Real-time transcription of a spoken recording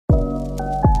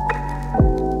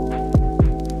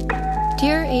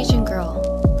Dear Asian Girl,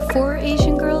 for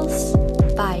Asian girls,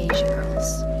 by Asian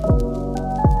girls.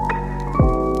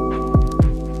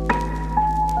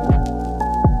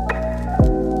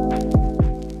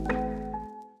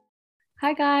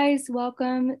 Hi guys,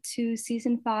 welcome to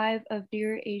season 5 of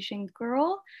Dear Asian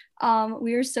Girl.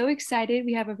 We are so excited.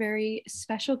 We have a very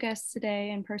special guest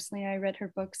today, and personally I read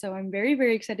her book, so I'm very,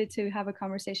 very excited to have a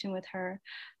conversation with her.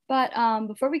 But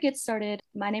before we get started,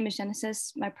 my name is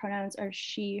Genesis. My pronouns are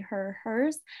she, her,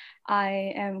 hers.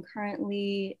 I am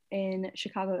currently in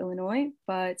Chicago, Illinois,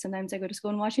 but sometimes I go to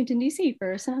school in Washington, D.C.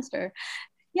 for a semester.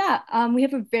 Yeah, we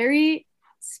have a very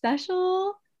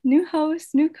special new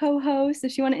co-host.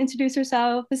 Does she want to introduce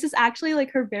herself? This is actually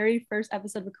like her very first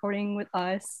episode recording with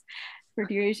us for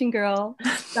Dear Asian Girl.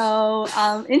 So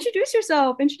introduce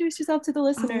yourself to the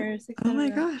listeners. Oh my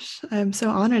gosh, I'm so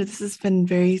honored. This has been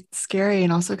very scary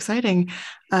and also exciting.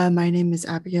 My name is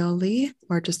Abigail Lee,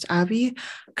 or just Abby.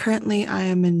 Currently, I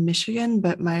am in Michigan,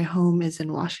 but my home is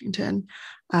in Washington.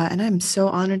 And I'm so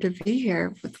honored to be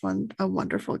here with a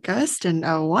wonderful guest and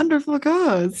a wonderful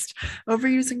co-host.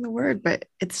 Overusing the word, but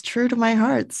it's true to my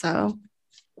heart. So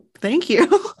thank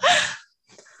you.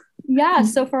 Yeah,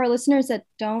 so for our listeners that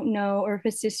don't know, or if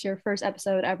it's just your first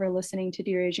episode ever listening to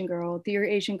Dear Asian Girl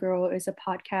is a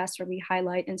podcast where we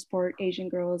highlight and support Asian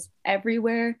girls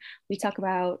everywhere. We talk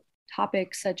about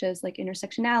topics such as like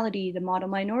intersectionality, the model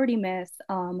minority myth,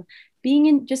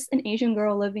 being just an Asian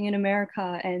girl living in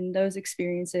America and those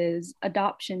experiences,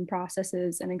 adoption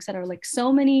processes, and etc. Like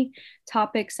so many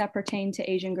topics that pertain to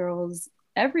Asian girls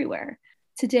everywhere.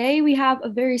 Today we have a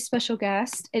very special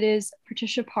guest. It is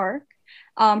Patricia Park.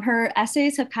 Her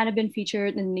essays have kind of been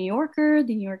featured in the New Yorker,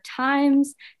 the New York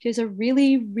Times. She has a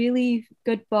really, really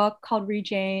good book called Read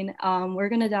Jane. We're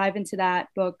going to dive into that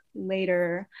book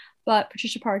later. But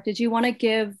Patricia Park, did you want to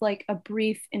give like a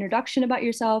brief introduction about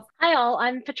yourself? Hi all,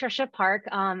 I'm Patricia Park.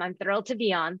 I'm thrilled to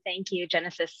be on. Thank you,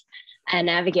 Genesis and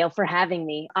Abigail, for having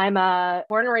me. I'm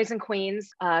born and raised in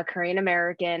Queens, Korean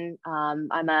American. I'm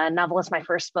a novelist. My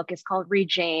first book is called Read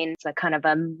Jane. It's a kind of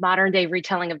a modern day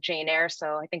retelling of Jane Eyre.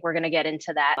 So I think we're going to get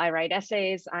into that. I write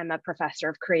essays. I'm a professor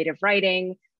of creative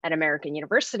writing at American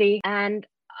University, and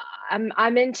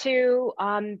I'm into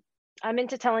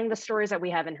telling the stories that we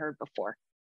haven't heard before.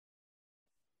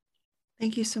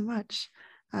 Thank you so much.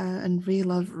 And we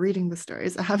love reading the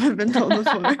stories that haven't been told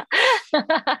before.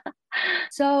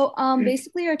 So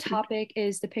basically our topic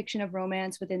is depiction of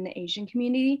romance within the Asian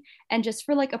community. And just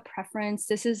for like a preference,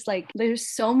 this is like, there's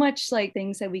so much like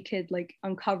things that we could like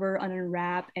uncover,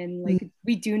 unwrap, and like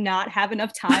we do not have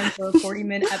enough time for a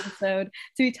 40-minute episode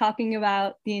to be talking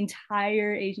about the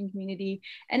entire Asian community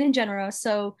and in general.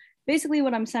 So basically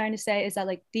what I'm trying to say is that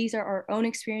like these are our own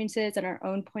experiences and our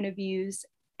own point of views.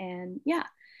 And yeah,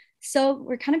 so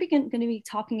we're kind of going to be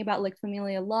talking about like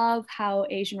familial love, how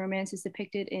Asian romance is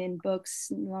depicted in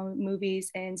books, movies,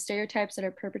 and stereotypes that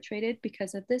are perpetrated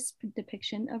because of this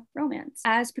depiction of romance.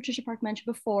 As Patricia Park mentioned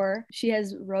before, she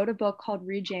has wrote a book called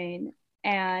Read Jane.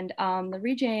 And the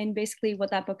Read Jane, basically what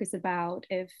that book is about,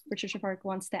 if Patricia Park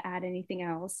wants to add anything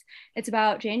else, it's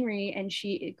about Jane Rhee, and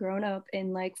she had grown up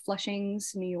in like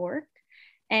Flushing's, New York.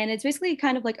 And it's basically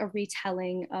kind of like a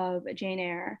retelling of Jane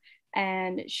Eyre.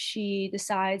 And she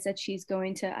decides that she's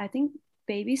going to, I think,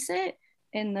 babysit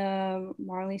in the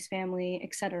Marley's family,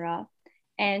 etc.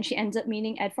 And she ends up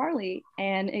meeting Ed Farley,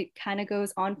 and it kind of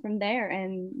goes on from there,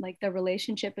 and like the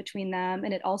relationship between them.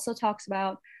 And it also talks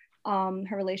about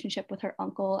her relationship with her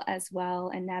uncle as well,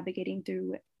 and navigating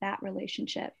through that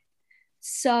relationship.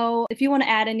 So if you want to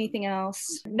add anything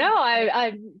else. No,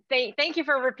 I thank you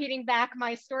for repeating back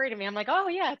my story to me. I'm like, oh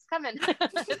yeah, it's coming.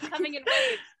 It's coming in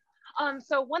waves.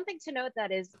 So one thing to note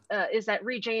that is that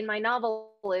Read Jane, my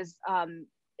novel, is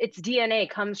its DNA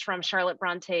comes from Charlotte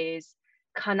Bronte's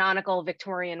canonical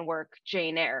Victorian work,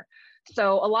 Jane Eyre.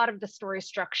 So a lot of the story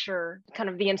structure, kind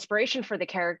of the inspiration for the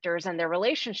characters and their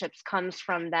relationships, comes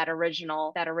from that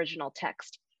original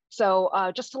text. So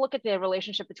just to look at the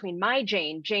relationship between my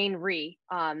Jane Rhee,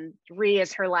 Rhee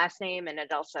is her last name, and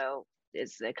it also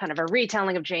is a kind of a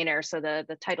retelling of Jane Eyre. So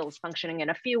the title is functioning in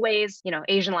a few ways. You know,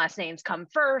 Asian last names come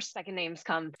first, first names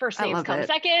come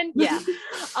second. Yeah.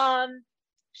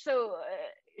 So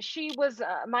she was,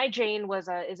 my Jane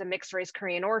is a mixed race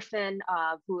Korean orphan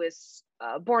who is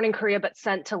born in Korea, but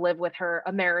sent to live with her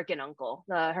American uncle,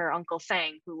 her uncle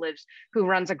Sang, who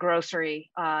runs a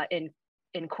grocery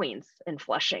in Queens, in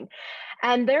Flushing.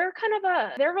 And their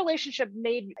relationship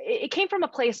it came from a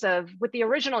place with the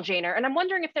original Jane Eyre. And I'm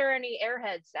wondering if there are any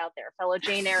airheads out there, fellow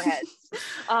Jane Eyreheads.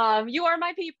 You are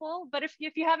my people, but if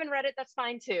you haven't read it, that's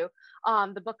fine too.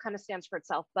 The book kind of stands for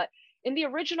itself. But in the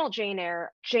original Jane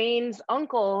Eyre, Jane's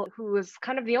uncle, who was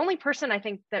kind of the only person I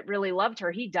think that really loved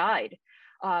her, he died.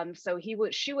 So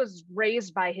she was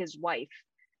raised by his wife.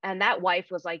 And that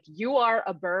wife was like, "You are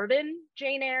a burden,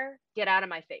 Jane Eyre, get out of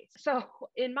my face." So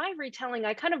in my retelling,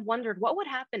 I kind of wondered what would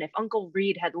happen if Uncle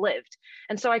Reed had lived.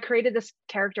 And so I created this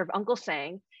character of Uncle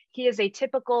Sang. He is a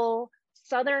typical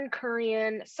Southern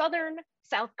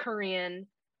South Korean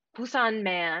Busan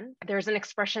man. There's an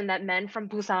expression that men from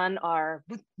Busan are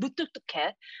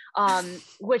butuktuke,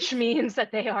 which means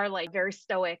that they are like very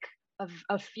stoic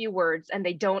of few words and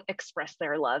they don't express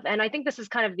their love. And I think this is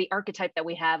kind of the archetype that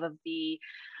we have of the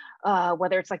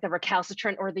whether it's like the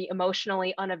recalcitrant or the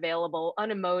emotionally unavailable,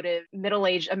 unemotive,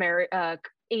 middle-aged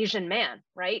Asian man,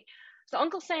 right? So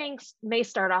Uncle Sang may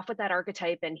start off with that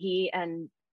archetype, and he and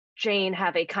Jane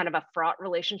have a kind of a fraught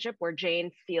relationship where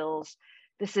Jane feels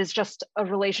this is just a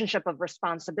relationship of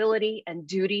responsibility and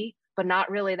duty, but not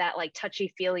really that like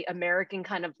touchy-feely American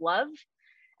kind of love.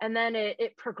 And then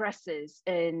it progresses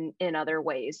in other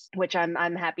ways, which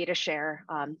I'm happy to share,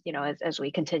 as we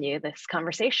continue this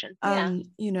conversation.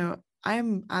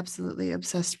 I'm absolutely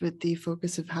obsessed with the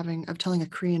focus of telling a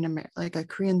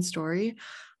Korean story,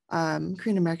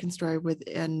 Korean American story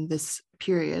within this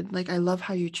period. Like, I love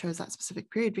how you chose that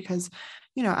specific period because,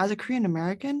 as a Korean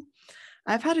American,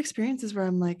 I've had experiences where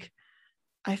I'm like,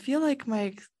 I feel like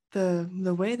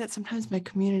the way that sometimes my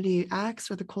community acts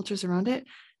or the cultures around it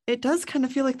does kind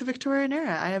of feel like the Victorian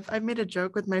era. I've made a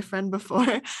joke with my friend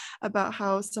before about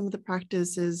how some of the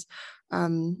practices,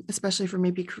 especially for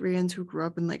maybe Koreans who grew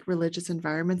up in like religious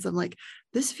environments, I'm like,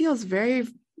 this feels very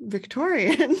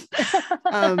Victorian,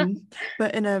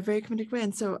 but in a very comedic way.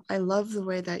 And so I love the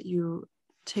way that you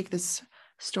take this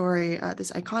story,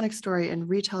 this iconic story, and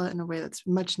retell it in a way that's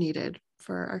much needed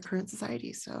for our current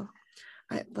society. So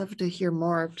I'd love to hear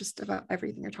more just about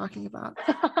everything you're talking about.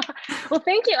 Well,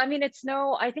 thank you. I mean,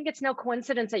 I think it's no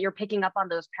coincidence that you're picking up on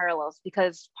those parallels,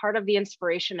 because part of the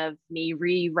inspiration of me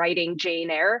rewriting Jane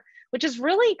Eyre, which is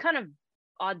really kind of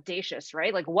audacious,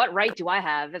 right? Like, what right do I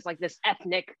have as like this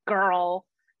ethnic girl,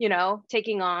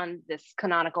 taking on this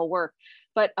canonical work?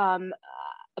 But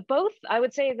both, I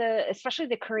would say especially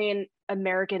the Korean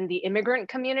American, the immigrant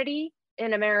community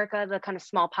in America, the kind of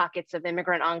small pockets of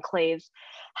immigrant enclaves,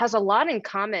 has a lot in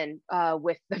common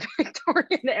with the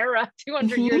Victorian era,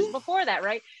 200 years before that,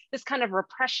 right? This kind of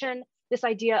repression, this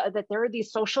idea that there are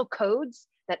these social codes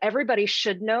that everybody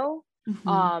should know.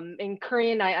 In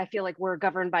Korean, I feel like we're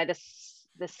governed by this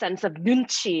sense of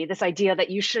nunchi, this idea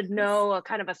that you should know a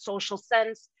kind of a social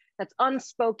sense that's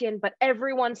unspoken, but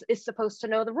everyone is supposed to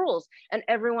know the rules and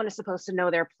everyone is supposed to know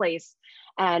their place.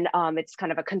 And it's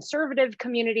kind of a conservative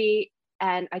community.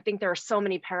 And I think there are so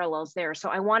many parallels there. So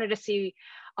I wanted to see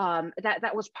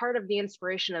that was part of the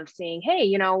inspiration of seeing,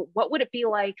 hey, what would it be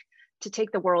like to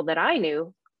take the world that I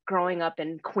knew growing up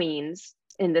in Queens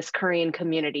in this Korean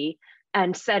community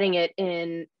and setting it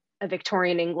in a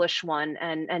Victorian English one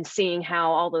and seeing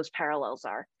how all those parallels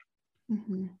are.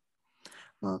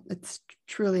 Well, it's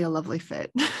truly a lovely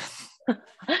fit.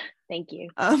 Thank you.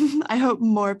 I hope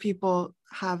more people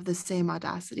have the same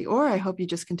audacity, or I hope you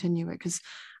just continue it, because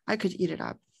I could eat it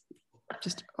up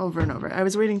just over and over. I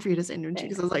was waiting for you to say nunchi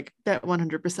because I was like, that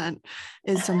 100%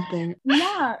 is something.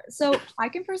 Yeah, so I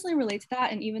can personally relate to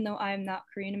that. And even though I'm not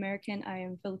Korean American, I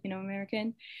am Filipino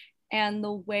American. And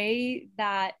the way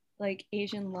that like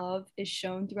Asian love is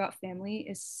shown throughout family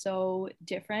is so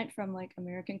different from like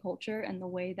American culture and the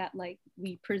way that like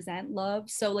we present love.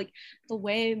 So like the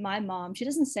way my mom, she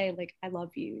doesn't say like I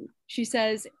love you. She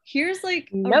says, here's like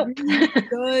a really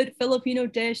good Filipino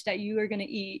dish that you are gonna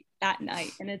eat that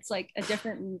night. And it's like a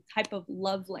different type of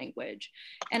love language.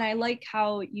 And I like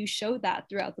how you show that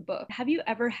throughout the book. Have you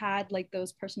ever had like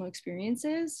those personal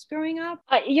experiences growing up?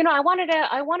 I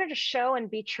wanted to show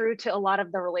and be true to a lot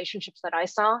of the relationships that I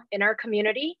saw in our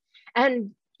community.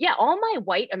 And yeah, all my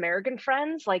white American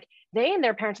friends, like they and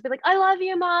their parents would be like, I love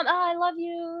you, mom. Oh, I love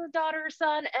you, daughter,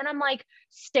 son. And I'm like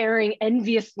staring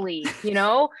enviously,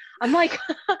 I'm like,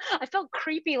 I felt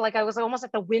creepy. Like I was almost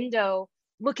at the window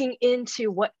looking into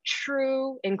what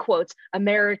true, in quotes,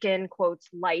 American quotes,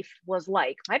 life was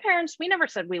like. My parents, we never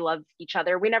said we loved each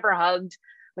other. We never hugged.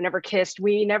 We never kissed.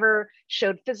 We never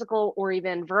showed physical or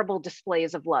even verbal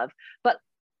displays of love. But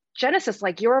Genesis,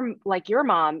 like your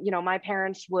mom, my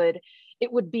parents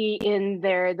it would be in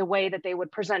the way that they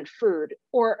would present food,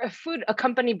 or a food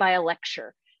accompanied by a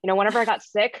lecture. Whenever I got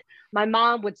sick, my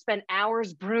mom would spend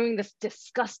hours brewing this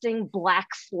disgusting black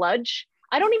sludge.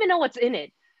 I don't even know what's in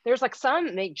it. There's like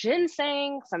some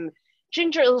ginseng, some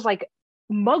ginger. It was like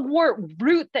mugwort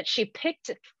root that she picked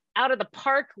out of the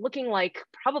park looking like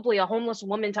probably a homeless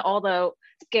woman to all the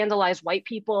scandalized white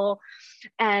people.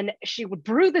 And she would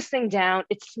brew this thing down.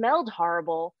 It smelled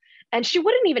horrible. And she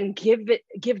wouldn't even give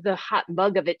the hot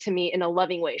mug of it to me in a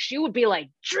loving way. She would be like,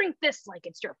 drink this like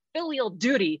it's your filial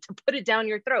duty to put it down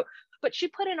your throat. But she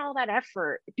put in all that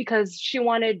effort because she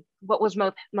wanted what was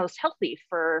most healthy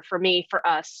for me, for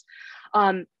us.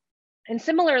 And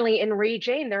similarly, in Ray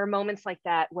Jane, there are moments like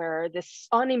that where this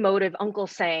unemotive Uncle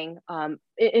Sang,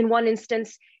 in one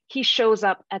instance, he shows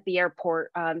up at the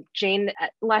airport. Jane,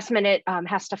 at last minute,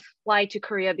 has to fly to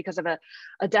Korea because of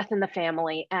a death in the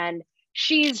family. And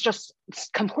she's just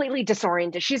completely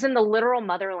disoriented. She's in the literal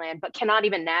motherland, but cannot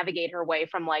even navigate her way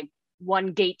from like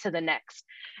one gate to the next.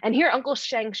 And here Uncle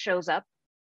Sheng shows up,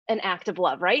 an act of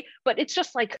love, right? But it's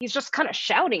just like he's just kind of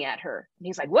shouting at her. And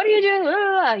he's like, what are you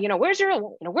doing? Where's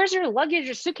your luggage,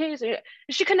 your suitcase?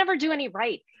 She could never do any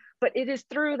right. But it is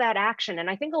through that action. And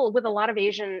I think with a lot of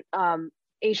Asian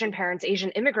parents, Asian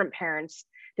immigrant parents,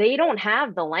 they don't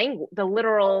have the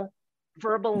literal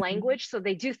verbal language. So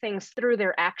they do things through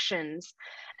their actions.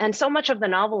 And so much of the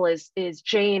novel is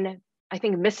Jane, I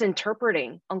think,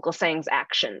 misinterpreting Uncle Sang's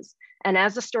actions. And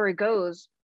as the story goes,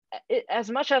 as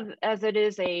much as it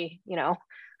is a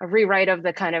rewrite of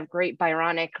the kind of great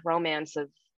Byronic romance of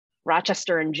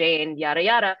Rochester and Jane, yada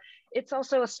yada, it's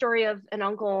also a story of an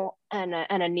uncle and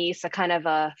a niece, a kind of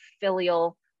a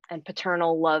filial and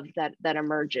paternal love that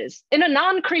emerges in a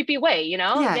non-creepy way,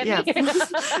 Yeah.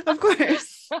 Of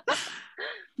course.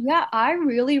 Yeah, I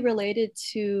really related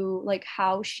to like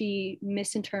how she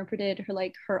misinterpreted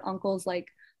her uncle's like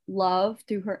love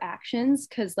through her actions,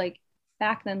 because like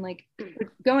back then, like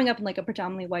growing up in like a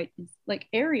predominantly white like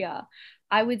area,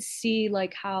 I would see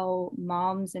like how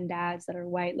moms and dads that are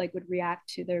white like would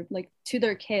react to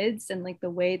their kids and like the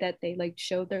way that they like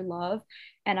showed their love.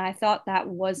 And I thought that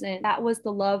was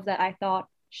the love that I thought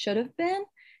should have been,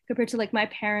 compared to like my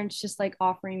parents just like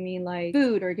offering me like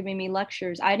food or giving me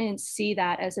lectures. I didn't see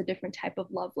that as a different type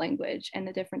of love language and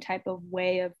a different type of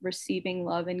way of receiving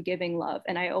love and giving love.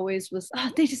 And I always was,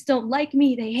 they just don't like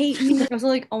me, they hate me. I was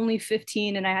like only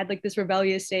 15 and I had like this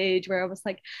rebellious stage where I was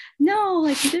like, no,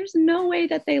 like there's no way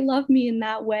that they love me in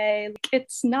that way. Like,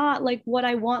 it's not like what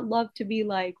I want love to be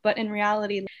like. But in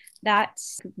reality,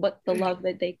 that's what the love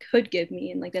that they could give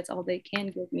me, and like that's all they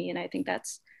can give me. And I think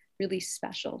that's really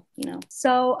special.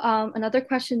 So another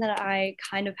question that I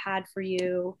kind of had for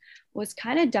you was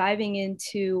kind of diving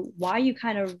into why you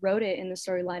kind of wrote it in the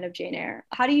storyline of Jane Eyre.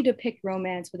 How do you depict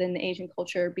romance within the Asian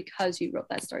culture because you wrote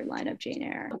that storyline of Jane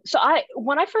Eyre? So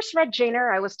when I first read Jane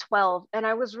Eyre, I was 12, and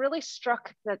I was really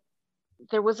struck that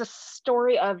there was a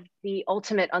story of the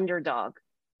ultimate underdog.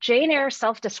 Jane Eyre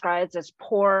self-describes as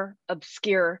poor,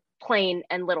 obscure, plain,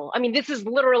 and little. I mean, this is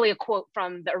literally a quote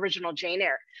from the original Jane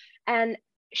Eyre. And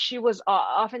she was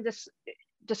often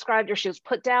described, or she was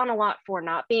put down a lot for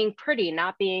not being pretty,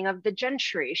 not being of the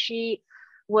gentry. She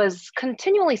was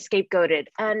continually scapegoated.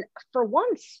 And for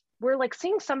once, we're like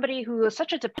seeing somebody who is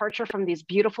such a departure from these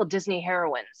beautiful Disney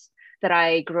heroines that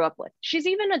I grew up with. She's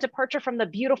even a departure from the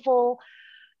beautiful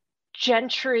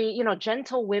gentry,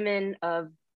 gentle women of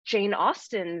Jane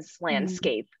Austen's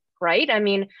landscape. Right? I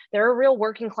mean, there are real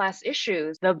working class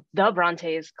issues, the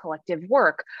Bronte's collective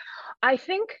work. I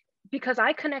think because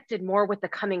I connected more with the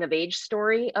coming of age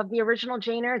story of the original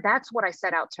Jane Eyre, that's what I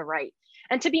set out to write.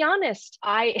 And to be honest,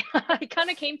 I kind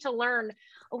of came to learn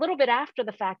a little bit after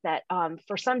the fact that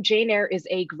for some, Jane Eyre is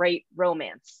a great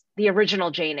romance, the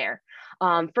original Jane Eyre.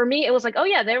 For me, it was like, oh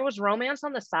yeah, there was romance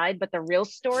on the side, but the real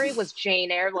story was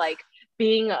Jane Eyre, like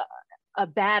being a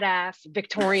badass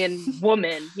Victorian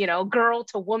woman, girl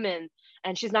to woman.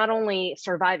 And she's not only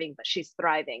surviving, but she's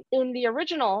thriving. In the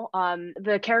original,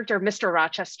 the character of Mr.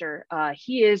 Rochester,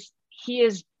 he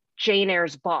is Jane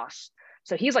Eyre's boss.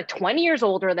 So he's like 20 years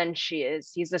older than she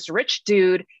is. He's this rich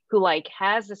dude who like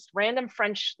has this random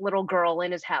French little girl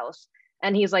in his house.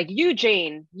 And he's like, you,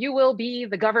 Jane, you will be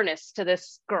the governess to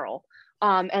this girl.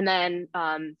 And then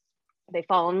they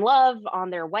fall in love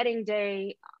on their wedding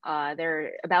day.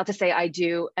 They're about to say, I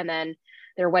do. And then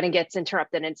their wedding gets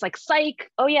interrupted. And it's like,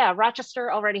 psych. Oh yeah, Rochester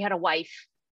already had a wife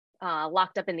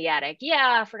locked up in the attic.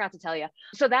 Yeah, I forgot to tell you.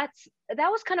 So that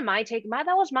was kind of my take. That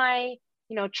was my,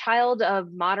 child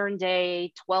of modern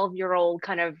day 12-year-old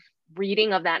kind of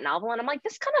reading of that novel. And I'm like,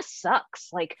 this kind of sucks.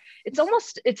 Like,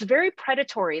 it's very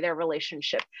predatory, their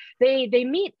relationship. They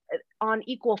meet on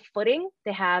equal footing.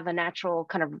 They have a natural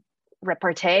kind of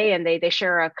repartee, and they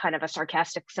share a kind of a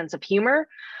sarcastic sense of humor.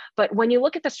 But when you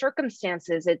look at the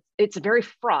circumstances, it's very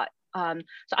fraught. So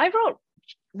I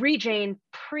wrote Jane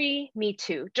pre-Me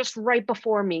Too, just right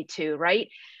before Me Too, right?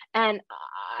 And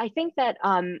I think that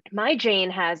my Jane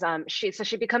has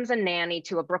she becomes a nanny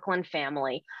to a Brooklyn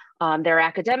family. They're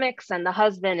academics, and the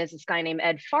husband is this guy named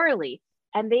Ed Farley.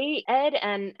 And Ed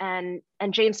and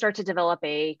Jane start to develop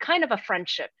a kind of a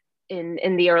friendship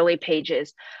in the early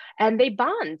pages, and they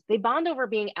bond. They bond over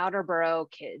being outer borough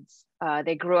kids.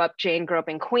 Jane grew up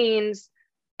in Queens.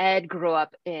 Ed grew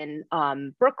up in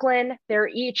Brooklyn. They're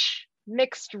each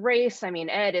mixed race. I mean,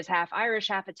 Ed is half Irish,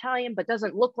 half Italian, but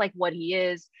doesn't look like what he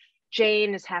is.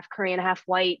 Jane is half Korean, half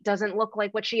white, doesn't look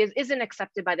like what she is, isn't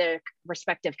accepted by their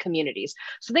respective communities.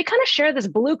 So they kind of share this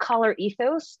blue collar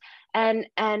ethos. And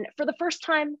for the first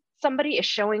time, somebody is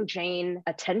showing Jane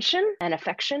attention and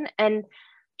affection. And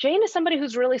Jane is somebody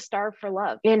who's really starved for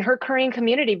love in her Korean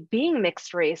community, being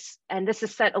mixed race. And this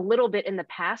is set a little bit in the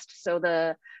past. So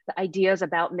the ideas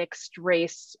about mixed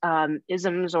race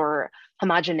isms or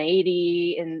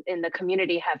homogeneity in the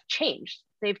community have changed.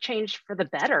 They've changed for the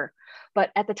better.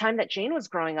 But at the time that Jane was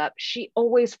growing up, she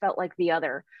always felt like the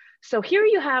other. So here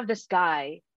you have this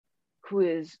guy who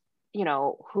is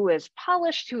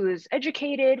polished, who is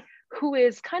educated, who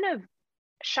is kind of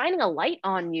shining a light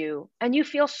on you, and you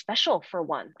feel special for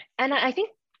one. And I think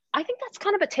that's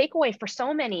kind of a takeaway for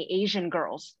so many Asian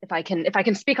girls, if I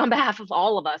can speak on behalf of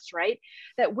all of us, right?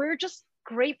 That we're just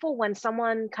grateful when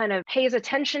someone kind of pays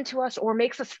attention to us or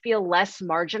makes us feel less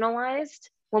marginalized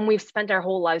when we've spent our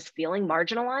whole lives feeling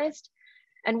marginalized.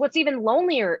 And what's even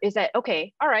lonelier is that,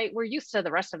 okay, all right, we're used to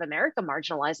the rest of America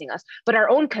marginalizing us, but our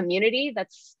own community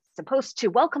that's supposed to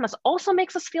welcome us also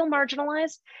makes us feel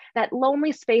marginalized. That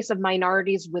lonely space of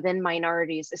minorities within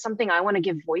minorities is something I want to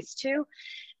give voice to.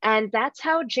 And that's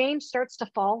how Jane starts to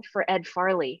fall for Ed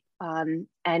Farley. And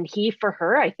he, for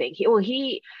her, I think,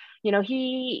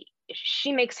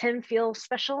 she makes him feel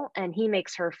special, and he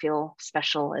makes her feel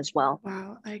special as well.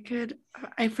 Wow.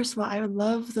 First of all, I would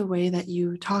love the way that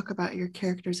you talk about your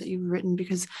characters that you've written,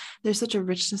 because there's such a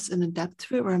richness and a depth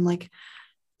to it where I'm like,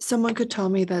 someone could tell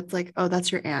me that's like, oh,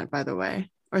 that's your aunt, by the way.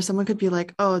 Or someone could be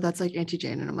like, oh, that's like Auntie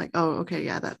Jane. And I'm like, oh, okay,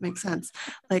 yeah, that makes sense.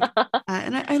 Like,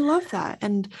 and I love that.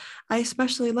 And I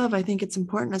especially love, I think it's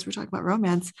important as we're talking about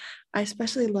romance, I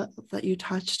especially love that you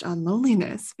touched on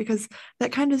loneliness, because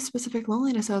that kind of specific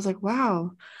loneliness, I was like,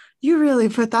 wow, you really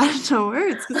put that into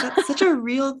words, because that's such a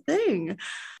real thing.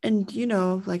 And,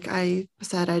 like I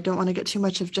said, I don't want to get too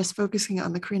much of just focusing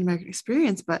on the Korean American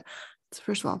experience, but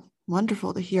first of all,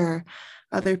 wonderful to hear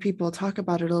other people talk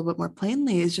about it a little bit more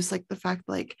plainly. Is just like the fact,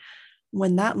 like,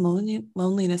 when that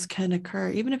loneliness can occur,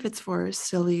 even if it's for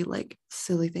silly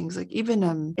things, like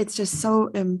even it's just so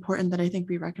important that I think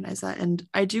we recognize that. And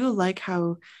I do like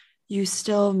how you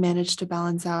still manage to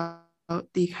balance out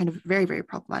the kind of very, very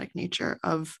problematic nature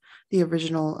of the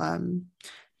original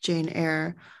Jane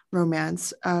Eyre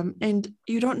romance, and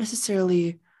you don't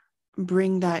necessarily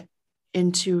bring that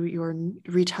into your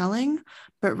retelling,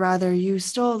 but rather you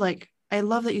still, like, I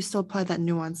love that you still apply that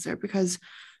nuance there, because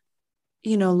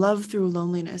love through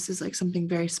loneliness is like something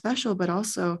very special, but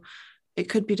also it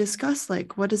could be discussed,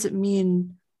 like, what does it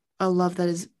mean, a love that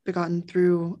is begotten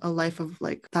through a life of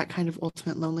like that kind of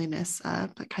ultimate loneliness,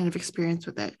 that kind of experience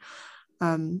with it.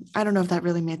 I don't know if that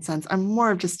really made sense. I'm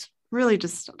more of just really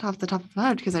just off the top of my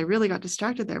head, because I really got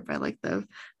distracted there by like the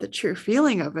true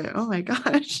feeling of it. Oh my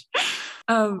gosh.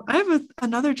 I have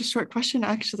another just short question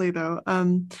actually, though.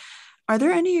 Are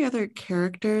there any other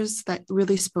characters that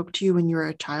really spoke to you when you were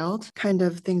a child? Kind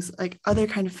of things like other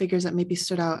kind of figures that maybe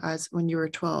stood out as when you were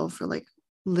 12, for like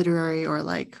literary or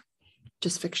like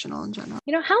just fictional in general?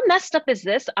 How messed up is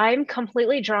this? I'm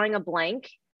completely drawing a blank.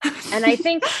 And I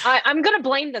think I'm going to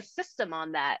blame the system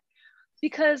on that,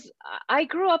 because I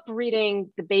grew up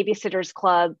reading The Babysitter's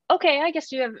Club. Okay, I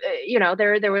guess you have,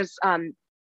 there was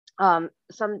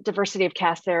some diversity of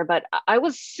cast there, but I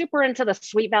was super into the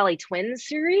Sweet Valley Twins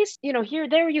series.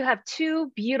 There you have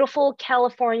two beautiful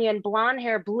Californian blonde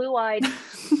hair, blue-eyed,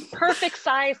 perfect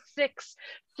size 6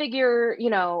 figure,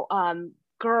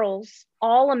 girls,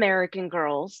 all American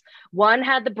girls. One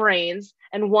had the brains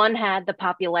and one had the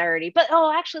popularity, but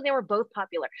actually they were both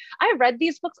popular. I read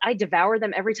these books. I devoured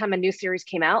them every time a new series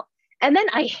came out. And then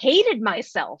I hated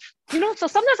myself, so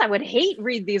sometimes I would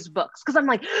read these books, because I'm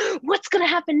like, what's going to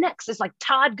happen next? Is like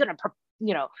Todd going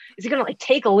to, is he going to like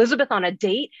take Elizabeth on a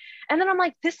date? And then I'm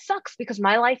like, this sucks, because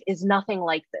my life is nothing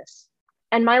like this.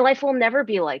 And my life will never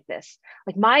be like this.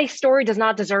 Like, my story does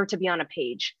not deserve to be on a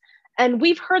page. And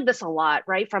we've heard this a lot,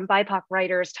 right? From BIPOC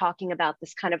writers talking about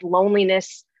this kind of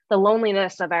loneliness, the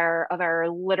loneliness of our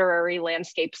literary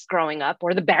landscapes growing up,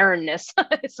 or the barrenness,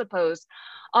 I suppose.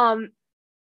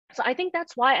 So I think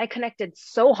that's why I connected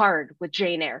so hard with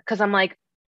Jane Eyre, because I'm like,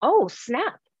 oh,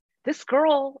 snap, this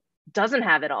girl doesn't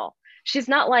have it all. She's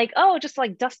not like, oh, just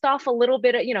like dust off a little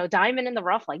bit of, diamond in the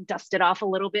rough, like dust it off a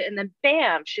little bit, and then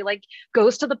bam, she like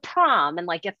goes to the prom and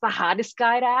like gets the hottest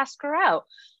guy to ask her out.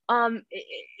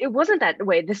 It wasn't that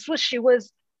way. She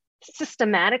was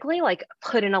systematically like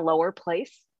put in a lower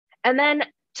place. And then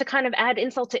to kind of add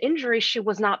insult to injury, she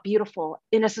was not beautiful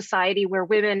in a society where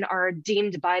women are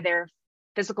deemed by their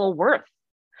physical worth.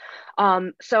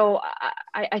 So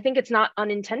I think it's not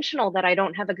unintentional that I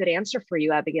don't have a good answer for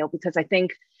you, Abigail, because I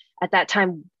think at that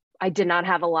time I did not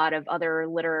have a lot of other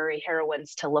literary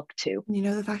heroines to look to.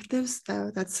 The fact is,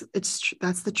 though, that's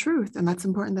the truth, and that's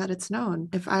important that it's known.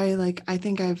 If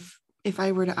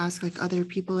I were to ask like other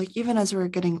people, like even as we're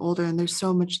getting older, and there's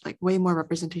so much like way more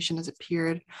representation has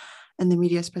appeared in the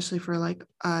media, especially for like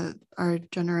our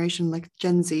generation, like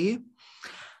Gen Z.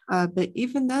 But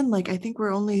even then, like I think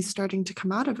we're only starting to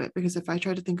come out of it, because if I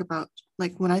try to think about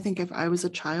like when I think if I was a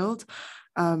child,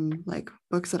 like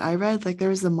books that I read, like there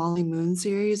was the Molly Moon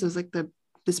series. It was like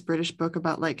this British book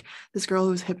about like this girl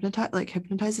who's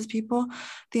hypnotizes people.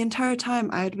 The entire time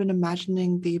I had been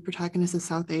imagining the protagonist as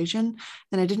South Asian,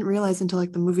 and I didn't realize until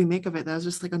like the movie make of it that was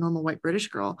just like a normal white British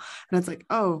girl, and it's like,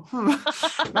 oh,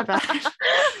 my bad.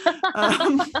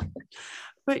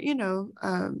 But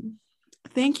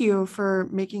thank you for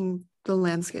making the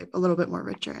landscape a little bit more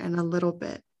richer and a little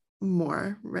bit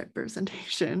more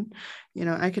representation.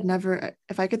 I could never,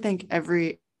 if I could thank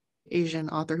every Asian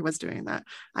author who was doing that,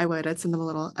 I would. I'd send them a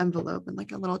little envelope and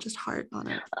like a little just heart on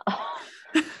it. Oh,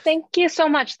 thank you so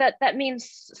much. That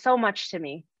means so much to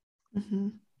me. Mm-hmm.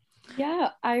 Yeah,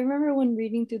 I remember when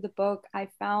reading through the book, I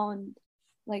found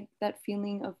like that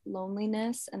feeling of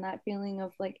loneliness and that feeling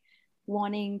of like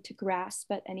wanting to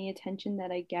grasp at any attention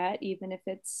that I get, even if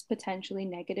it's potentially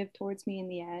negative towards me in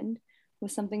the end,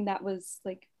 was something that was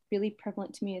like really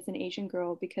prevalent to me as an Asian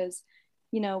girl, because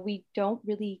we don't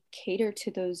really cater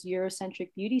to those Eurocentric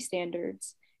beauty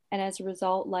standards. And as a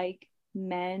result, like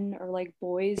men or like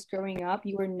boys growing up,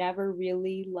 you were never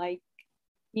really like,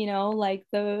 like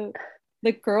the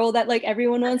girl that like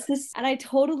everyone wants to. And I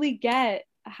totally get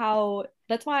how,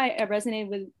 that's why I resonated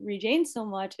with Jane so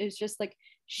much, is just like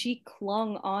she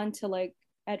clung on to like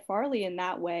Ed Farley in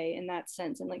that way, in that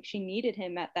sense, and like she needed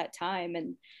him at that time.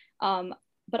 And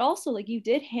but also like you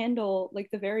did handle like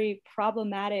the very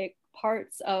problematic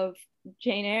parts of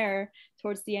Jane Eyre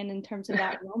towards the end in terms of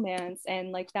that romance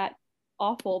and like that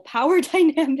awful power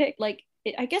dynamic. Like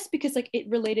I guess because like it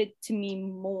related to me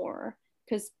more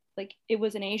because like it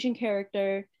was an Asian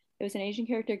character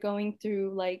going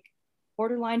through like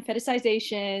borderline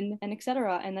fetishization and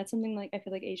etc. And that's something like I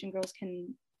feel like Asian girls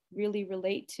can really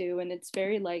relate to, and it's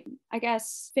very like I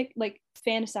guess like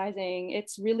fantasizing.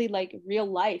 It's really like real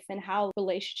life and how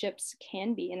relationships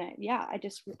can be. And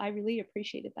I really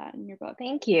appreciated that in your book.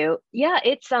 Thank you. Yeah,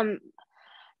 it's the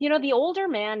older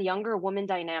man, younger woman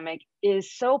dynamic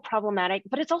is so problematic,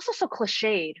 but it's also so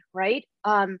cliched, right?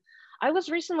 I was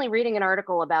recently reading an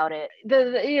article about it.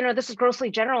 This is grossly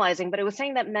generalizing, but it was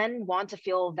saying that men want to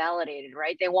feel validated,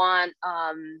 right? They want,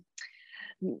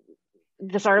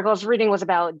 this article I was reading was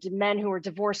about men who were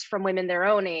divorced from women their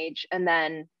own age and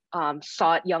then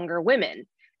sought younger women.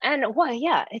 And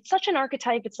yeah, it's such an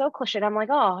archetype. It's so cliched. I'm like,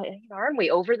 oh, aren't we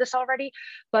over this already?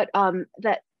 But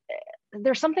that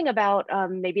there's something about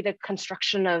maybe the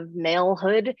construction of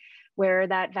malehood where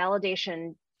that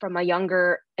validation from a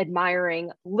younger, admiring,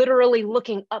 literally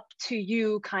looking up to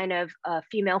you kind of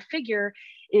female figure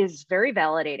is very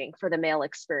validating for the male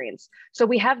experience. So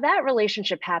we have that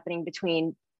relationship happening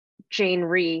between Jane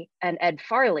Rhee and Ed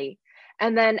Farley.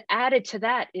 And then added to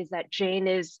that is that Jane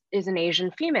is an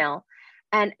Asian female.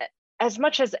 And as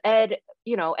much as Ed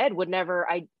would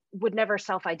never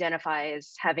self-identify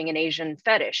as having an Asian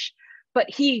fetish, but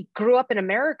he grew up in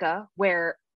America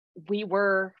where we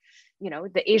were,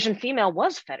 the Asian female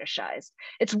was fetishized.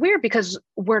 It's weird because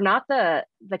we're not the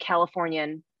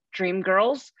Californian dream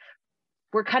girls.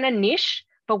 We're kind of niche,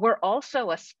 but we're also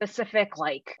a specific,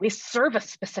 like we serve a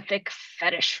specific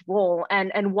fetish role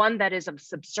and one that is of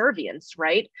subservience,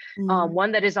 right?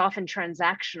 One that is often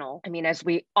transactional. I mean, as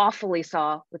we awfully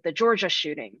saw with the Georgia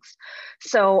shootings.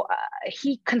 So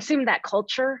he consumed that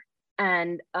culture,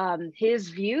 and his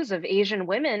views of Asian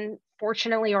women,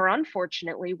 fortunately or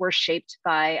unfortunately, were shaped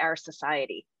by our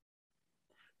society.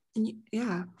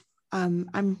 Yeah.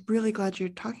 I'm really glad you're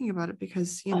talking about it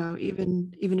because,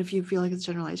 even if you feel like it's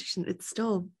generalization, it's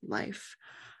still life.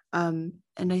 And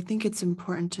I think it's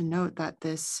important to note that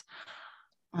this,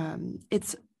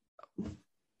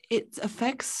 it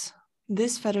affects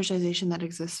this fetishization that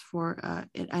exists for at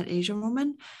Asian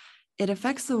women it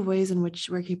affects the ways in which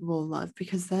we're capable of love,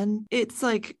 because then it's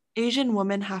like Asian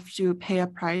women have to pay a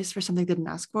price for something they didn't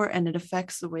ask for, and it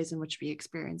affects the ways in which we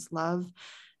experience love.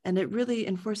 And it really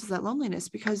enforces that loneliness,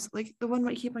 because like the one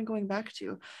might keep on going back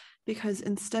to, because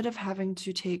instead of having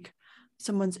to take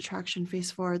someone's attraction face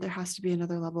forward, there has to be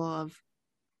another level of,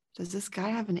 does this guy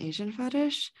have an Asian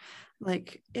fetish?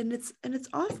 Like, and it's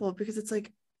awful, because it's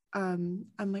like, I'm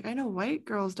like, I know white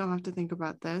girls don't have to think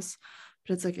about this,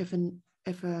 but it's like,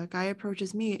 if a guy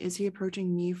approaches me, is he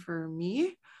approaching me for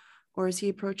me, or is he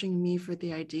approaching me for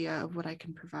the idea of what I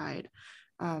can provide?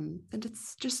 And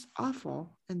it's just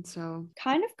awful. And so,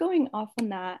 kind of going off on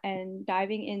that and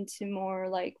diving into more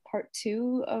like part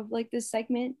 2 of like this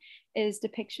segment is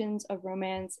depictions of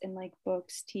romance in like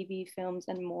books, TV, films,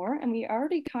 and more. And we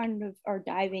already kind of are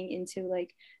diving into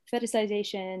like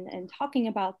fetishization and talking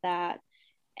about that.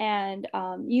 And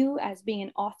you, as being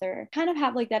an author, kind of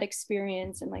have like that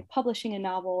experience in like publishing a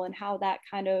novel and how that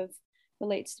kind of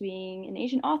relates to being an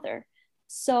Asian author.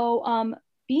 So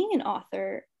being an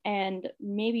author and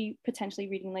maybe potentially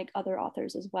reading like other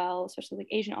authors as well, especially like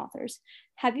Asian authors,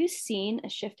 have you seen a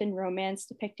shift in romance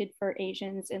depicted for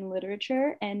Asians in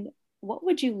literature? And what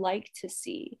would you like to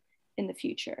see in the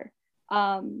future?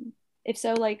 If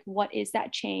so, like, what is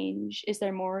that change? Is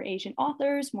there more Asian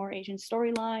authors, more Asian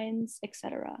storylines,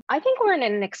 etc.? I think we're in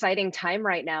an exciting time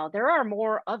right now. There are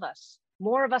more of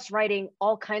us writing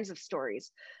all kinds of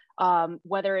stories,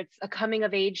 whether it's a coming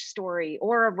of age story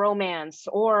or a romance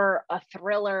or a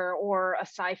thriller or a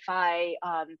sci-fi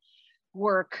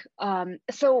work.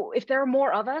 So if there are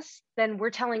more of us, then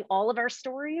we're telling all of our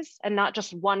stories and not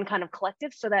just one kind of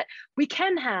collective, so that we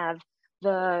can have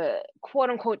the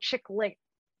quote unquote chick lit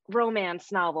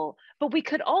romance novel, but we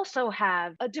could also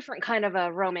have a different kind of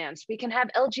a romance. We can have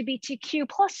LGBTQ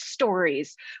plus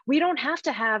stories. We don't have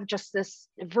to have just this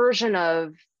version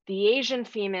of the Asian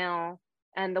female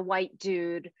and the white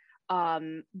dude,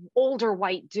 older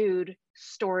white dude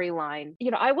storyline.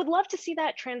 You know, I would love to see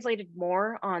that translated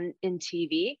more in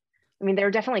TV. I mean, there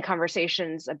are definitely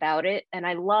conversations about it, and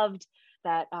I loved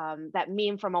that that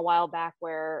meme from a while back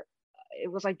where it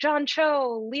was like John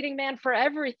Cho, leading man for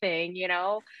everything, you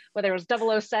know, whether it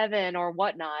was 007 or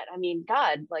whatnot. I mean,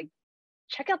 God, like,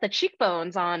 check out the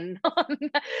cheekbones on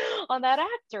on that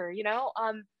actor, you know.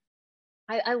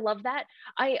 I love that.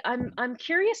 I'm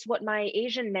curious what my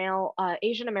Asian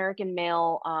American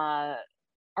male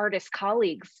artist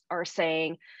colleagues are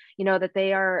saying, you know, that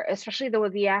they are, especially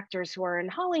the actors who are in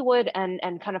Hollywood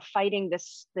and kind of fighting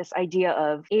this idea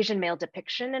of Asian male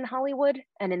depiction in Hollywood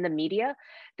and in the media,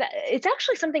 that it's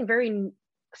actually something very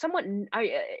somewhat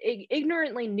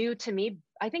ignorantly new to me.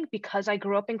 I think because I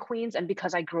grew up in Queens and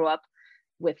because I grew up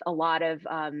with a lot of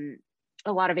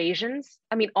Asians.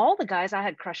 I mean, all the guys I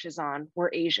had crushes on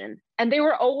were Asian, and they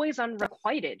were always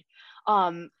unrequited.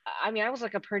 I mean, I was a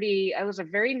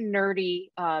very nerdy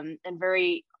and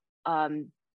very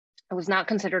I was not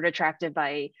considered attractive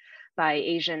by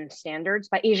Asian standards,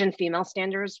 by Asian female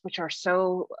standards, which are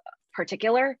so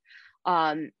particular.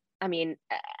 I mean,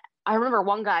 I remember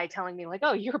one guy telling me like,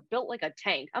 "Oh, you're built like a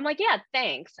tank." I'm like, "Yeah,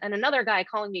 thanks." And another guy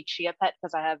calling me chia pet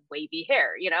because I have wavy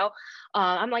hair, you know?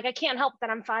 I'm like, I can't help that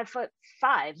I'm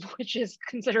 5'5", which is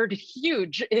considered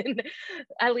huge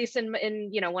at least in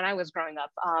you know, when I was growing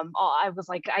up. I was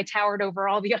like, I towered over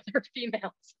all the other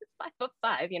females.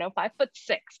 5'5", you know,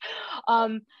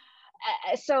 5'6".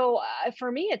 So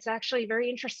for me, it's actually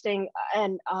very interesting.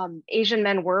 And Asian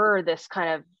men were this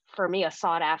kind of, for me, a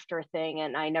sought after thing,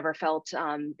 and I never felt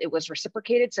it was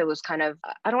reciprocated. So it was kind of,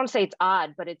 I don't want to say it's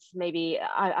odd, but it's maybe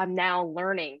I'm now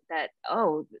learning that,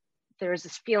 oh, there's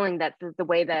this feeling that the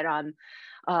way that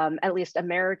at least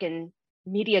American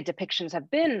media depictions have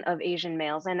been of Asian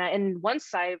males, and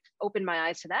once I've opened my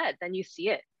eyes to that, then you see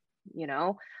it, you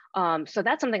know. So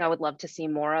that's something I would love to see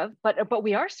more of, but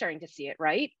we are starting to see it,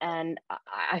 right? And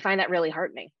I find that really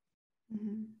heartening.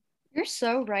 Mm-hmm. You're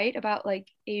so right about like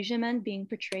Asian men being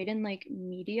portrayed in like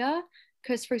media.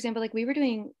 Because, for example, like we were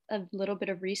doing a little bit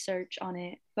of research on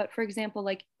it. But for example,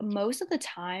 like most of the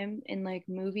time in like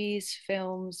movies,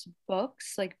 films,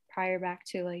 books, like prior back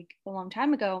to like a long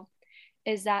time ago,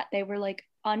 is that they were like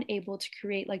unable to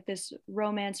create like this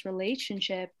romance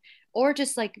relationship or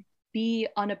just like be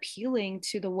unappealing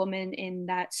to the woman in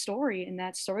that story, in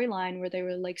that storyline, where they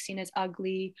were like seen as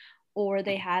ugly, or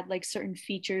they had like certain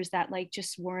features that like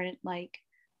just weren't like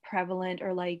prevalent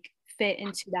or like fit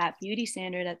into that beauty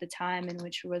standard at the time, and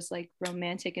which was like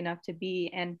romantic enough to be.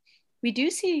 And we do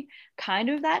see kind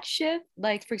of that shift,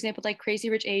 like for example, like Crazy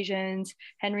Rich Asians,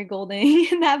 Henry Golding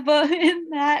in that book, in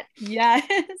that, yes.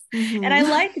 Mm-hmm. And I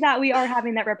like that we are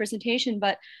having that representation,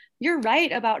 but you're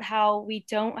right about how we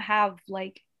don't have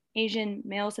like Asian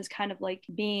males as kind of like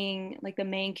being like the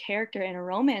main character in a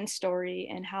romance story,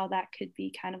 and how that could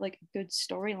be kind of like a good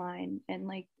storyline and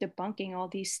like debunking all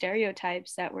these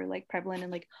stereotypes that were like prevalent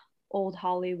in like old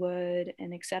Hollywood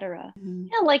and etc.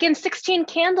 Yeah, like in 16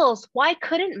 Candles, why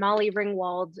couldn't Molly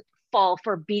Ringwald fall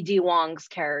for BD Wong's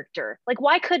character? Like,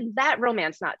 why could that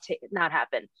romance not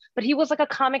happen? But he was like a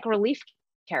comic relief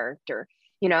character,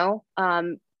 you know,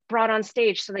 brought on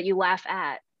stage so that you laugh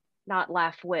at, not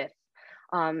laugh with.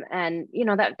 And you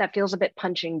know, that feels a bit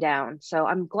punching down. So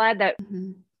I'm glad that.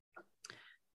 Mm-hmm.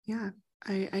 Yeah,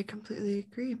 I completely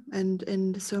agree. And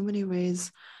in so many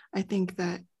ways, I think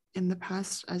that in the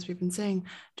past, as we've been saying,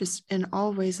 just in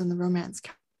all ways in the romance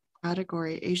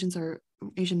category,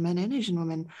 Asian men and Asian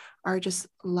women are just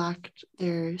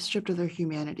stripped of their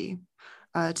humanity,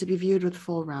 to be viewed with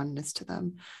full roundness to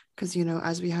them. Because, you know,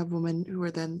 as we have women who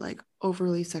are then like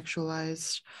overly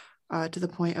sexualized, to the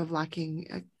point of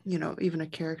lacking, you know, even a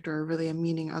character or really a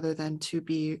meaning other than to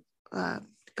be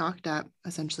gawked at,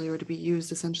 essentially, or to be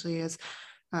used essentially as,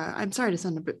 I'm sorry to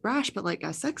sound a bit brash, but like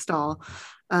a sex doll,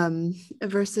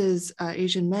 versus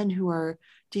Asian men who are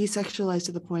desexualized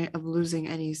to the point of losing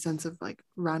any sense of like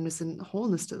roundness and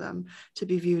wholeness to them, to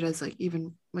be viewed as like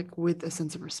even like with a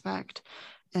sense of respect.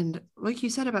 And like you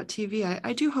said about TV,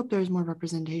 I do hope there's more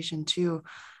representation too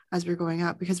as we're going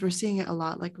up, because we're seeing it a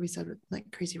lot, like we said, with like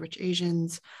Crazy Rich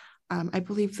Asians. I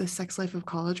believe The Sex Life of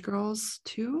College Girls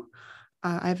too.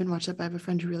 I haven't watched it, but I have a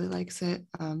friend who really likes it.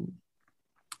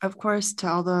 Of course, to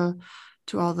all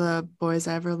the boys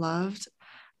I ever loved.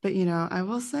 But, you know, I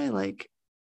will say, like,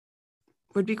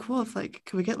 would be cool if, like,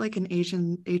 could we get like an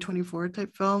Asian A24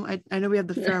 type film? I know we have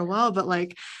The Farewell, but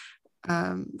like,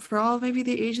 for all maybe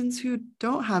the Asians who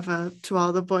don't have a To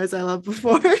All the Boys I Loved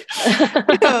Before,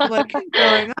 you know, like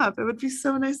growing up, it would be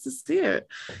so nice to see it.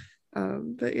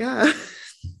 But yeah. I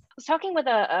was talking with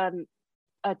a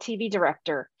TV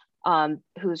director,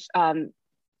 who's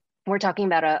we're talking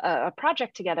about a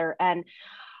project together, and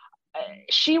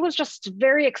she was just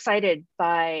very excited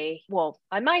by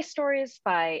my stories,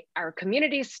 by our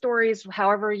community's stories,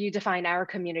 however you define our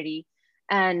community,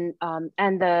 and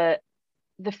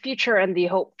the future and the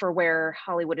hope for where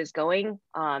Hollywood is going.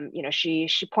 You know, she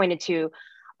pointed to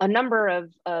a number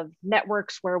of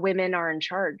networks where women are in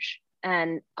charge,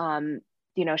 and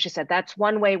you know, she said that's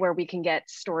one way where we can get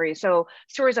stories. So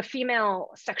stories of female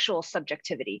sexual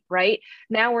subjectivity, right?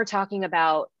 Now we're talking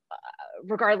about,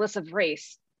 regardless of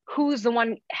race, who's the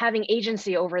one having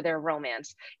agency over their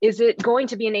romance? Is it going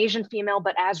to be an Asian female,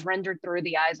 but as rendered through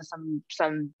the eyes of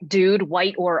some dude,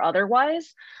 white or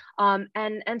otherwise?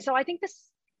 And so I think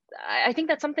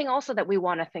that's something also that we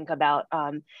want to think about,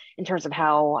 in terms of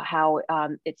how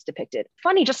it's depicted.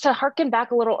 Funny, just to harken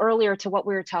back a little earlier to what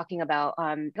we were talking about.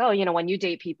 You know, when you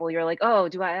date people, you're like, oh,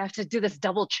 do I have to do this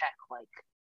double check? Like,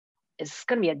 is this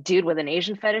going to be a dude with an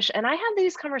Asian fetish? And I have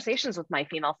these conversations with my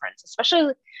female friends,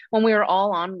 especially when we were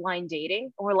all online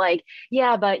dating. Or like,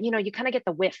 yeah, but you know, you kind of get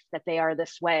the whiff that they are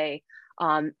this way.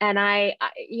 And I,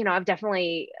 you know, I've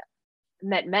definitely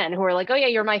met men who are like, oh yeah,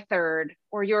 you're my third,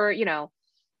 or you're, you know,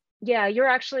 yeah, you're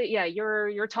actually, yeah,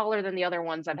 you're taller than the other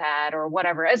ones I've had, or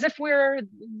whatever, as if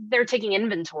they're taking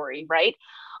inventory, right?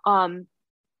 And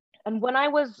when I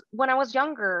was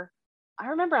younger, I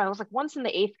remember I was like once in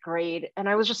the 8th grade, and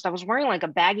I was wearing like a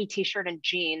baggy t-shirt and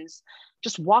jeans,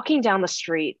 just walking down the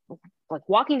street, like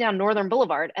walking down Northern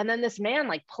Boulevard, and then this man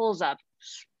like pulls up,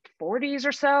 40s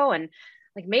or so, and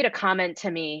like made a comment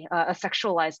to me, a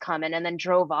sexualized comment, and then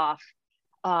drove off.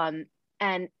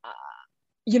 And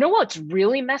you know what's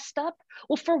really messed up?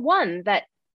 Well, for one, that,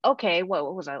 okay,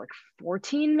 what was I, like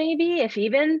 14 maybe, if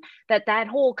even, that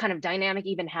whole kind of dynamic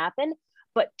even happened.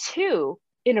 But two,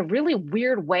 in a really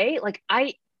weird way, like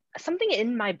something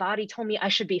in my body told me I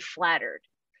should be flattered,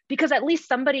 because at least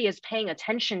somebody is paying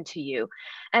attention to you.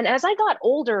 And as I got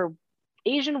older,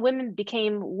 Asian women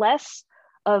became less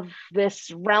of this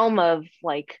realm of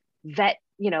like vet,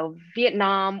 you know,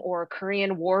 Vietnam or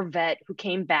Korean War vet who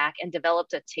came back and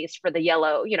developed a taste for the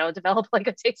yellow, you know, developed like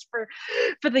a taste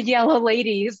for the yellow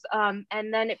ladies. And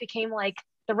then it became like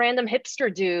the random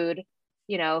hipster dude,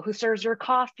 you know, who serves your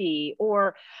coffee,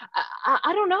 or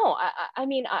I don't know. I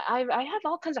mean, I have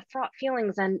all kinds of fraught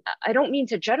feelings, and I don't mean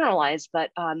to generalize,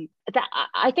 but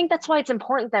I think that's why it's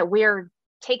important that we're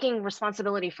taking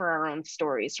responsibility for our own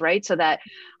stories, right? So that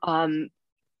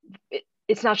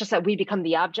it's not just that we become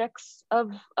the objects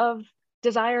of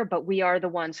desire, but we are the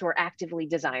ones who are actively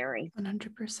desiring.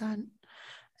 100%.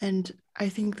 And I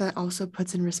think that also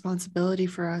puts in responsibility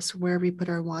for us where we put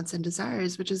our wants and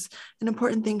desires, which is an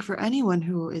important thing for anyone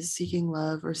who is seeking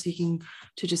love or seeking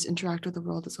to just interact with the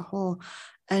world as a whole.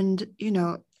 And,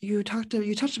 you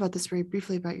touched about this very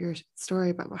briefly about your story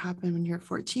about what happened when you were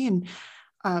 14.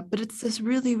 But it's this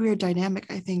really weird dynamic,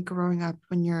 I think, growing up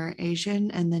when you're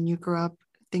Asian and then you grow up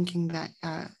thinking that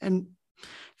and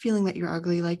feeling that you're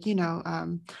ugly. Like,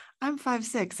 I'm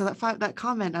 5'6", so that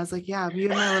comment, I was like, yeah, you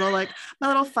and my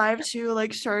little 5'2", like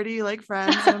shardy, like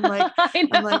friends. And I'm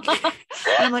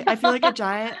like, I feel like a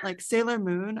giant like Sailor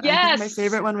Moon. Yes. I think my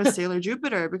favorite one was Sailor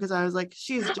Jupiter because I was like,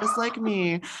 she's just like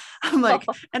me. I'm like,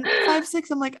 and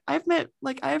 5'6", I'm like,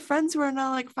 I have friends who are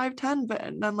now like 5'10",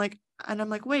 and I'm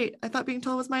like, wait, I thought being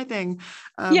tall was my thing.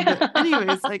 But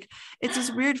anyways, like, it's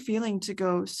this weird feeling to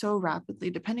go so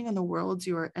rapidly, depending on the worlds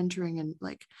you are entering and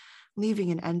like leaving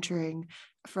and entering,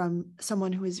 from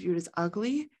someone who is viewed as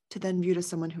ugly to then viewed as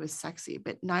someone who is sexy.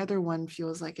 But neither one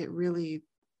feels like it really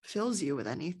fills you with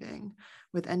anything,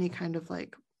 with any kind of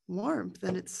like warmth.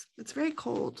 And it's very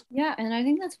cold. Yeah, and I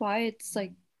think that's why it's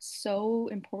like so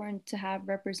important to have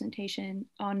representation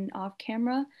on and off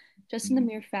camera, just in the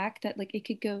mere fact that like it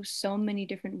could go so many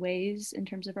different ways in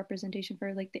terms of representation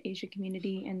for like the Asian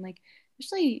community and like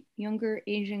especially younger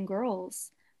Asian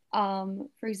girls.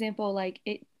 For example, like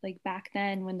back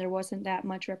then when there wasn't that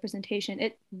much representation,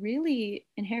 it really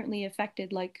inherently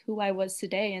affected like who I was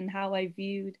today and how I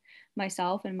viewed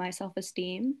myself and my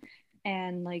self-esteem.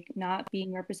 And like not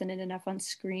being represented enough on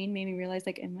screen made me realize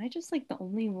like, am I just like the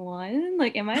only one?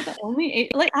 Like, am I the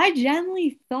only like I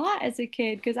genuinely thought as a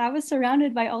kid because I was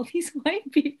surrounded by all these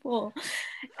white people.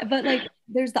 But like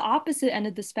there's the opposite end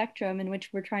of the spectrum in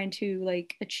which we're trying to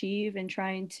like achieve and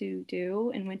trying to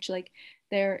do, in which like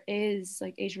there is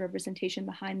like Asian representation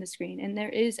behind the screen and there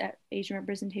is Asian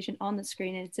representation on the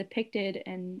screen, and it's depicted,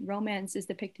 and romance is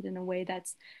depicted in a way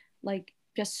that's like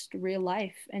just real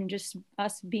life and just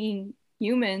us being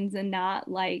humans and not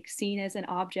like seen as an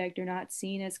object or not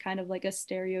seen as kind of like a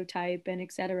stereotype and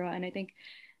etc. And I think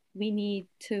we need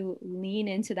to lean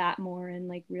into that more and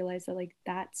like realize that like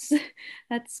that's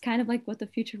that's kind of like what the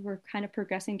future we're kind of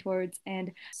progressing towards.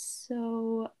 And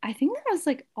so I think that was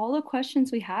like all the questions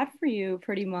we had for you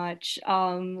pretty much.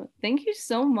 Thank you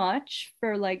so much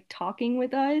for like talking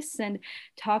with us and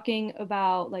talking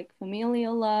about like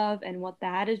familial love and what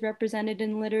that is represented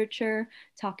in literature,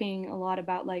 talking a lot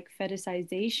about like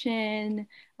fetishization,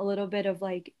 a little bit of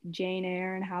like Jane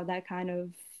Eyre and how that kind of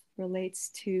relates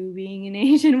to being an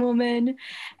Asian woman.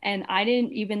 And I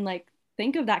didn't even like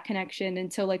think of that connection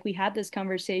until like we had this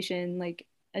conversation, like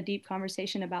a deep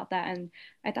conversation about that. And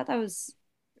I thought that was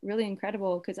really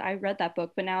incredible because I read that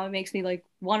book, but now it makes me like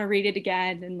want to read it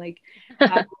again and like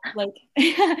how, like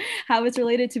how it's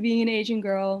related to being an Asian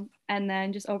girl, and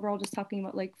then just overall just talking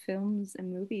about like films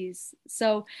and movies.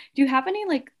 So do you have any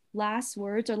like last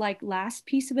words or like last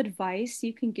piece of advice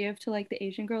you can give to like the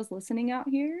Asian girls listening out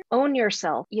here? Own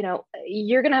yourself.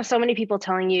 You're going to have so many people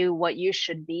telling you what you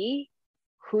should be,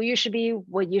 who you should be,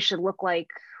 what you should look like,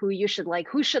 who you should like,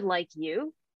 who should like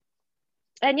you.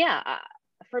 And yeah,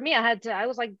 for me, I had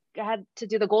to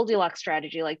do the Goldilocks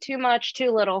strategy, like too much,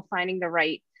 too little, finding the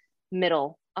right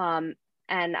middle. And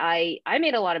I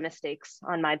made a lot of mistakes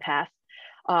on my path.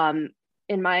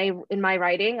 In my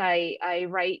writing, I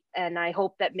write, and I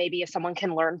hope that maybe if someone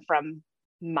can learn from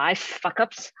my fuck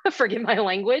ups, forgive my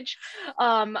language,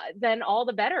 then all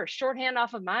the better. Shorthand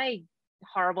off of my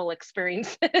horrible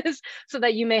experiences so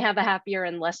that you may have a happier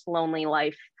and less lonely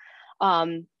life.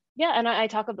 Yeah, and I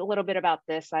talk a little bit about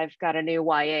this. I've got a new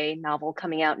YA novel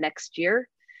coming out next year.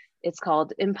 It's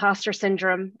called Imposter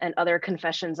Syndrome and Other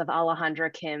Confessions of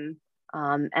Alejandra Kim.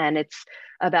 And it's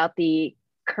about the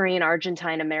Korean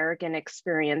Argentine American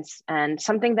experience and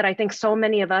something that I think so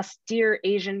many of us dear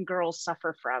Asian girls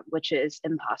suffer from, which is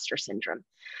imposter syndrome.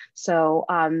 So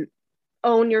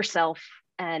own yourself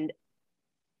and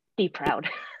be proud.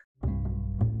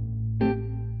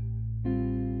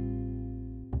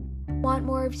 Want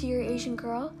more of Dear Asian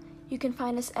Girl? You can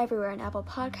find us everywhere on Apple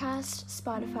Podcasts,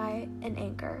 Spotify, and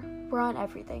Anchor. We're on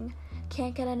everything.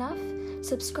 Can't get enough?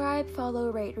 Subscribe, follow,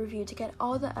 rate, review to get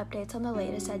all the updates on the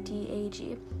latest at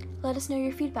DAG. Let us know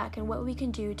your feedback and what we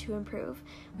can do to improve.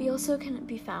 We also can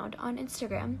be found on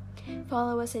Instagram.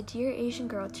 Follow us at Dear Asian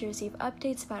Girl to receive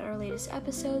updates about our latest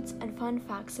episodes and fun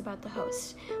facts about the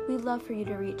host. We'd love for you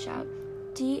to reach out.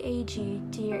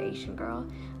 DAG, Dear Asian Girl,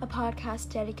 a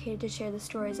podcast dedicated to share the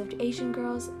stories of Asian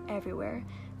girls everywhere.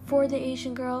 For the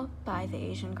Asian girl, by the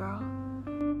Asian girl.